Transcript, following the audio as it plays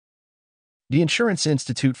The Insurance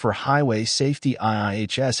Institute for Highway Safety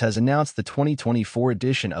IIHS has announced the 2024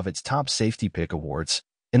 edition of its Top Safety Pick Awards,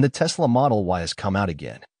 and the Tesla Model Y has come out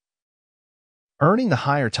again, earning the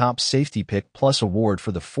higher Top Safety Pick Plus award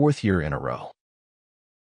for the fourth year in a row.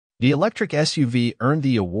 The electric SUV earned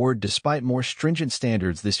the award despite more stringent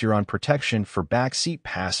standards this year on protection for backseat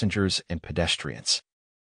passengers and pedestrians.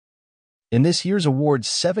 In this year's awards,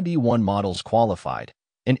 71 models qualified,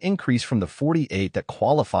 an increase from the 48 that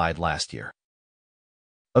qualified last year.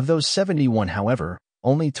 Of those 71, however,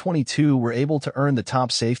 only 22 were able to earn the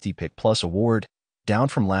Top Safety Pick Plus award, down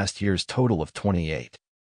from last year's total of 28.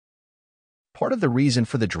 Part of the reason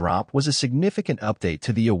for the drop was a significant update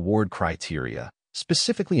to the award criteria,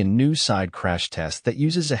 specifically a new side crash test that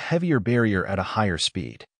uses a heavier barrier at a higher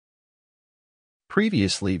speed.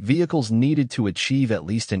 Previously, vehicles needed to achieve at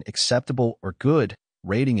least an acceptable or good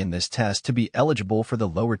rating in this test to be eligible for the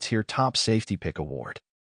lower-tier Top Safety Pick award.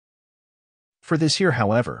 For this year,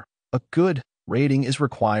 however, a good rating is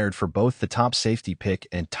required for both the Top Safety Pick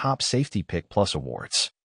and Top Safety Pick Plus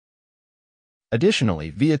awards.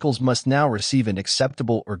 Additionally, vehicles must now receive an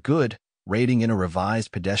acceptable or good rating in a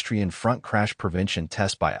revised pedestrian front crash prevention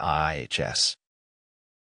test by IIHS.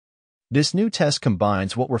 This new test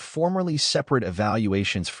combines what were formerly separate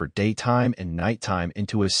evaluations for daytime and nighttime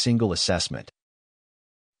into a single assessment.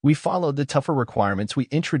 We followed the tougher requirements we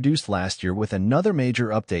introduced last year with another major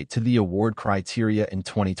update to the award criteria in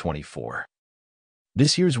 2024.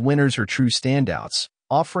 This year's winners are true standouts,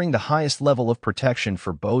 offering the highest level of protection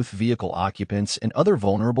for both vehicle occupants and other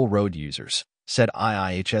vulnerable road users, said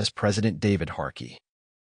IIHS President David Harkey.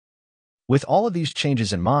 With all of these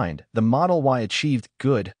changes in mind, the Model Y achieved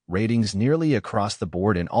good ratings nearly across the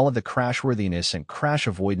board in all of the crashworthiness and crash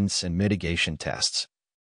avoidance and mitigation tests,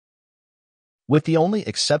 with the only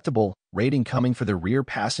acceptable rating coming for the rear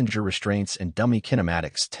passenger restraints and dummy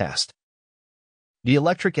kinematics test. The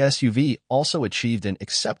electric SUV also achieved an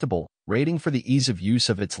acceptable rating for the ease of use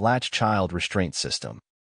of its latch child restraint system.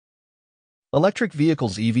 Electric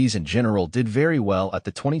vehicles EVs in general did very well at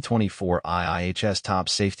the 2024 IIHS Top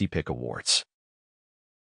Safety Pick Awards.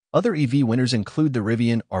 Other EV winners include the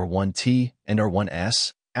Rivian R1T and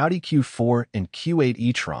R1S, Audi Q4 and Q8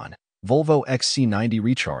 e-tron, Volvo XC90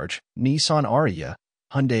 Recharge, Nissan Ariya,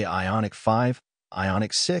 Hyundai Ioniq 5,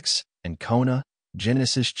 Ioniq 6, and Kona,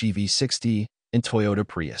 Genesis GV60, and Toyota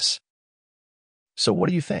Prius. So what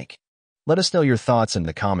do you think? Let us know your thoughts in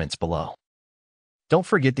the comments below. Don't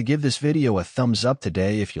forget to give this video a thumbs up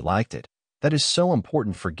today if you liked it. That is so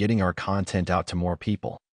important for getting our content out to more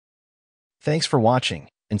people. Thanks for watching,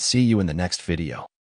 and see you in the next video.